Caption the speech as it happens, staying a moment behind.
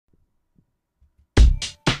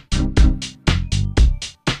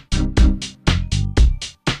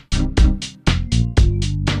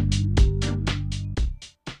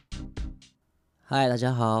嗨，大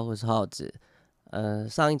家好，我是浩子。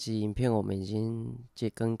上一集影片我们已经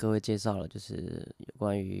跟各位介绍了，就是有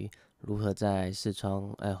关于如何在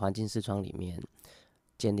环境视窗里面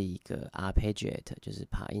建立一个 Arpeggiator，就是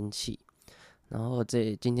爬音器。然后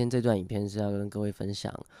今天这段影片是要跟各位分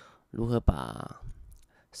享如何把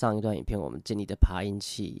上一段影片我们建立的爬音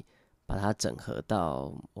器，把它整合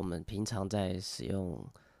到我们平常在使用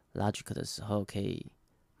Logic 的时候，可以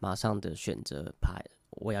马上的选择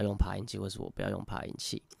我要用爬音器，或是我不要用爬音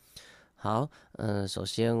器。好，首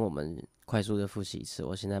先我们快速的复习一次。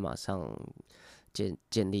我现在马上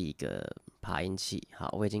建立一个爬音器。好，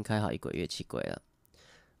我已经开好一轨乐器柜了。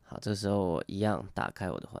好，这时候我一样打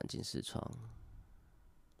开我的环境视窗。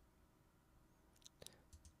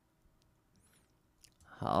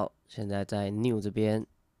好，现在在 New 这边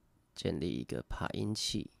建立一个爬音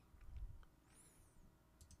器。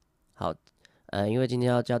好，因为今天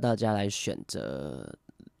要教大家来选择，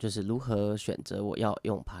就是如何选择我要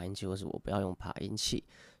用爬音器，或是我不要用爬音器。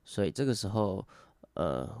所以这个时候，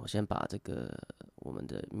我先把我们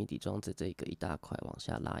的 MIDI 装置这个一大块往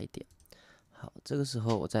下拉一点。好，这个时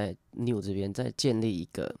候我在 New 这边再建立一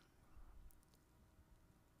个，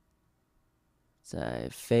在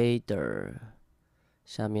Fader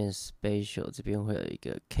下面 Spatial 这边会有一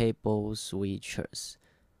个 Cable Switchers，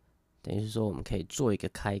 等于是说我们可以做一个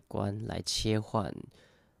开关来切换，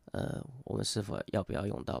我们是否要不要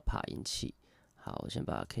用到爬音器。好，我先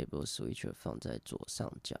把 Cable Switcher 放在左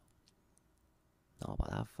上角，然后把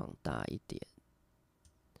它放大一点。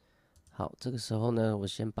好，这个时候呢，我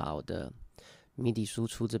先把我的 MIDI 输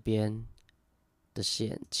出这边的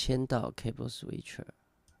线牵到 Cable Switcher。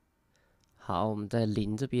好，我们在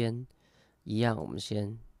0这边一样，我们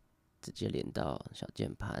先直接连到小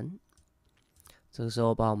键盘。这个时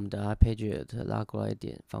候把我们的 Arpeggiator 拉过来一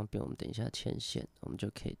点，方便我们等一下牵线。我们就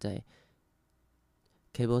可以在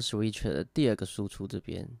Cable Switcher 的第二个输出这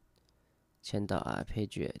边牵到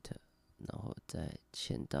Arpeggiator， 然后再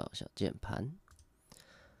牵到小键盘。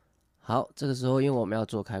好，这个时候因为我们要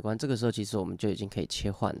做开关，这个时候其实我们就已经可以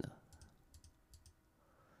切换了，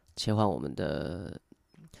切换我们的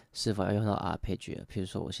是否要用到 Arpeggiator。譬如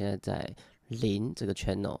说我现在在0这个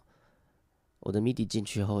channel， 我的 MIDI 进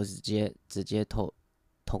去后直接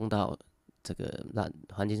通到这个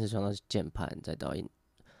环境视窗的键盘，再到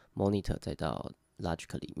Monitor， 再到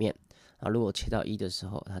Logic 里面。然后如果切到1的时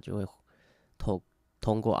候，它就会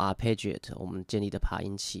通过 Arpeggiator 我们建立的爬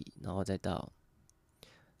音器，然后再到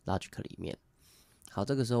Logic 里面。好，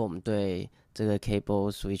这个时候我们对这个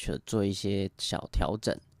Cable Switcher 做一些小调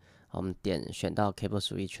整。好，我们选到 Cable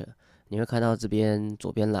Switcher， 你会看到这边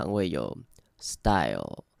左边栏位有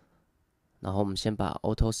Style， 然后我们先把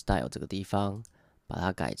Auto Style 这个地方把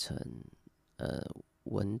它改成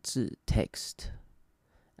文字 Text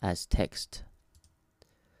as Text。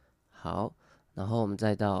好，然后我们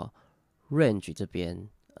再到 Range 这边。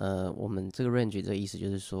我们这个 range 的意思就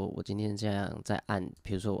是说，我今天这样在按，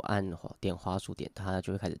比如说我按点滑鼠点它，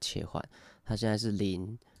就会开始切换。它现在是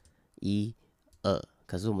0、1、2，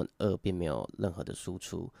可是我们2并没有任何的输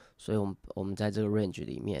出，所以我们在这个 range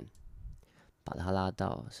里面把它拉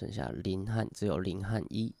到剩下只有0和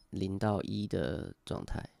1， 0到1的状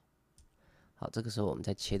态。好，这个时候我们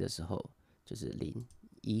在切的时候就是0、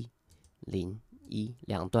1、0、1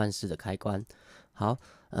两段式的开关。好，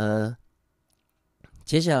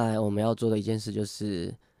接下来我们要做的一件事就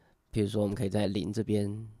是，比如说我们可以在0这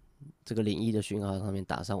边这个01的讯号上面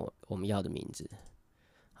打上我们要的名字。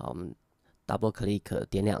好，我们 double click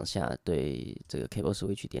点2下，对这个 Cable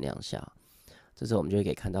Switch 点2下，这时候我们就可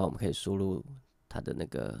以看到我们可以输入它的那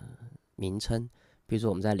个名称。比如说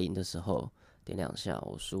我们在0的时候点2下，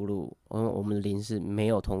我输入，因为我们的0是没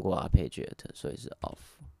有通过 Arpeggiator， 所以是 off。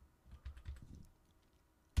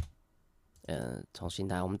重新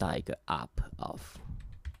来，我们打一个 up off。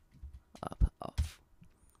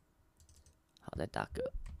好，再打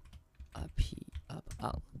个 up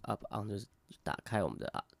on 就是打开我们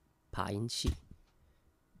的爬音器，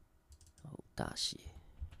大写。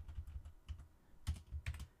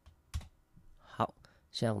好，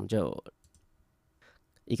现在我们就有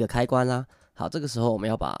一个开关啦。好，这个时候我们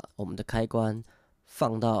要把我们的开关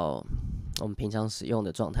放到我们平常使用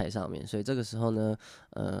的状态上面，所以这个时候呢，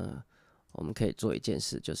我们可以做一件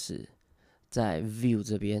事，就是在 View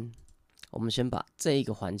这边，我们先把这一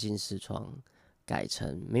个环境视窗改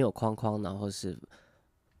成没有框框，然后是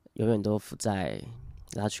永远都浮在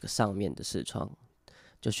Logic 上面的视窗，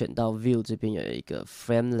就选到 View 这边有一个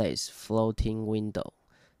Frameless Floating Window，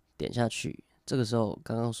 点下去。这个时候，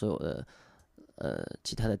刚刚所有的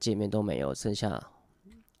其他的界面都没有，剩下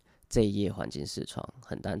这一页环境视窗，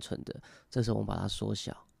很单纯的。这时候我们把它缩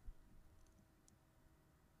小。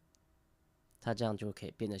它这样就可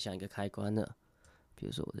以变得像一个开关了。比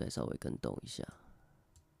如说，我再稍微跟动一下，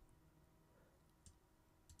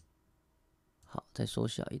好，再缩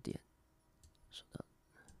小一点，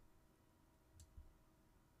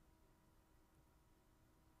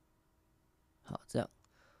好，这样，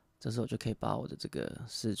这时候我就可以把我的这个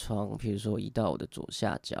视窗，譬如说移到我的左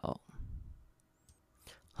下角。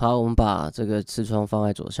好，我们把这个视窗放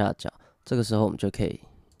在左下角，这个时候我们就可以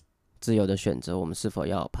自由的选择我们是否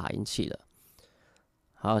要爬音器了。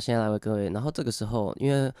好，现在来为各位，然后这个时候，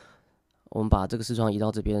因为我们把这个视窗移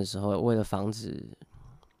到这边的时候，为了防止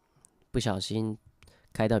不小心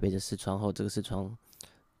开到别的视窗后，这个视窗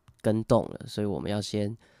跟动了，所以我们要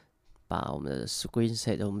先把我们的 screen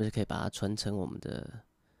set， 我们就可以把它存成我们的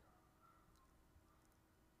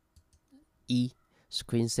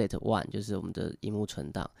screen set 1，就是我们的萤幕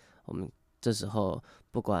存档。我们这时候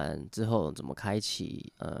不管之后怎么开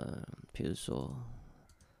启，比如说，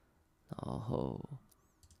然后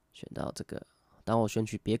选到这个，当我选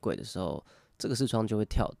取别轨的时候，这个视窗就会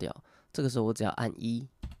跳掉。这个时候我只要按1，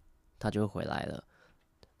它就会回来了。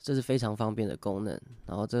这是非常方便的功能。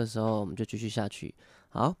然后这个时候我们就继续下去。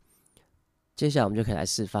好，接下来我们就可以来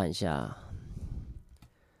示范一下，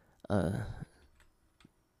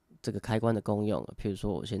这个开关的功用。譬如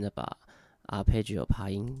说，我现在把 Arpeggio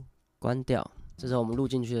爬音关掉，这时候我们录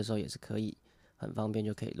进去的时候也是可以，很方便，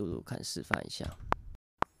就可以录录看，示范一下。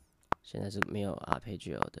现在是没有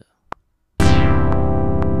Arpeggio 的。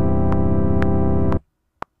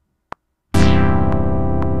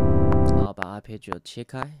好，把 Arpeggio 切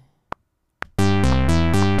开。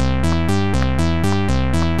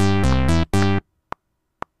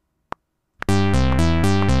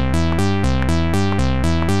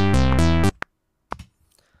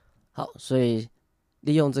好，所以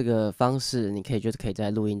利用这个方式，你可以在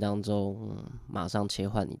录音当中，马上切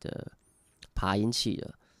换你的爬音器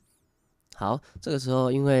了。好，这个时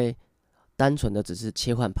候因为单纯的只是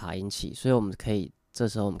切换爬音器，所以这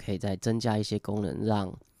时候我们可以再增加一些功能，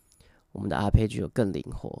让我们的 Arpeggio 更灵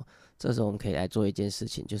活。这时候我们可以来做一件事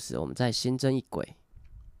情，就是我们再新增一轨，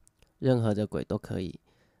任何的轨都可以。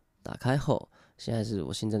打开后，现在是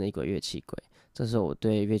我新增的一轨乐器轨。这时候我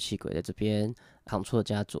对乐器轨在这边 Ctrl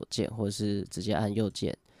加左键，或者是直接按右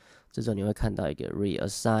键。这时候你会看到一个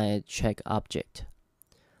Reassign Check Object。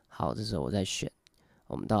好，这时候我再选，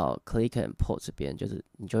我们到 Click and Pull 这边，就是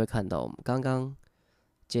你就会看到我们刚刚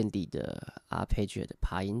建立的 Arpeggio 的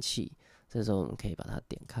爬音器。这时候我们可以把它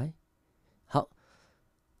点开。好，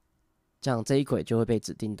这样这一轨就会被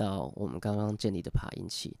指定到我们刚刚建立的爬音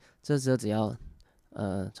器。这时候只要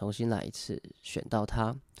重新来一次，选到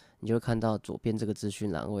它，你就会看到左边这个资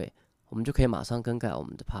讯栏位，我们就可以马上更改我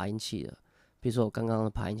们的爬音器了。比如说我刚刚的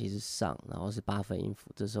爬音器是上，然后是8分音符，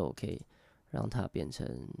这时候我可以让它变成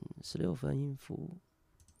16分音符，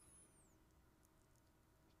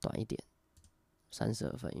短一点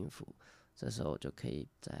，32分音符。这时候我就可以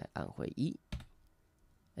再按回1，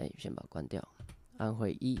先把它关掉，按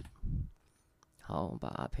回1。好，我们把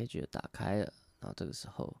Arpeggio 打开了，然后这个时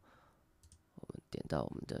候我们点到我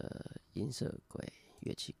们的音色轨、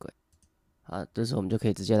乐器轨。好，这时候我们就可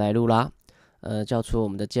以直接来录啦。叫出我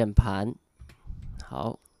们的键盘，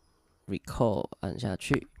好 ，Record 按下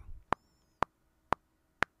去，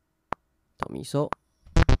哆咪嗦，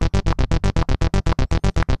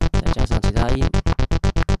再加上其他音。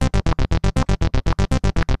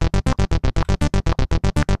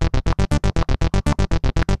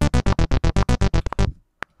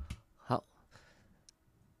好，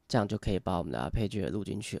这样就可以把我们的 Arpeggio 录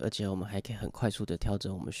进去，而且我们还可以很快速的调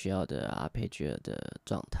整我们需要的 Arpeggio 的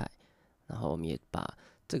状态。然后我们也把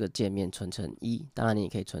这个界面存成1，当然你也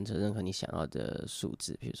可以存成任何你想要的数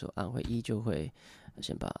字，比如说按回1就会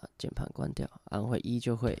先把键盘关掉，按回1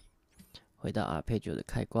就会回到 Arpeggio 的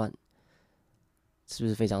开关，是不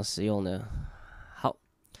是非常实用呢？好，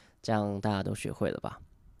这样大家都学会了吧？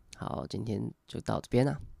好，今天就到这边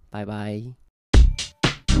啦，拜拜。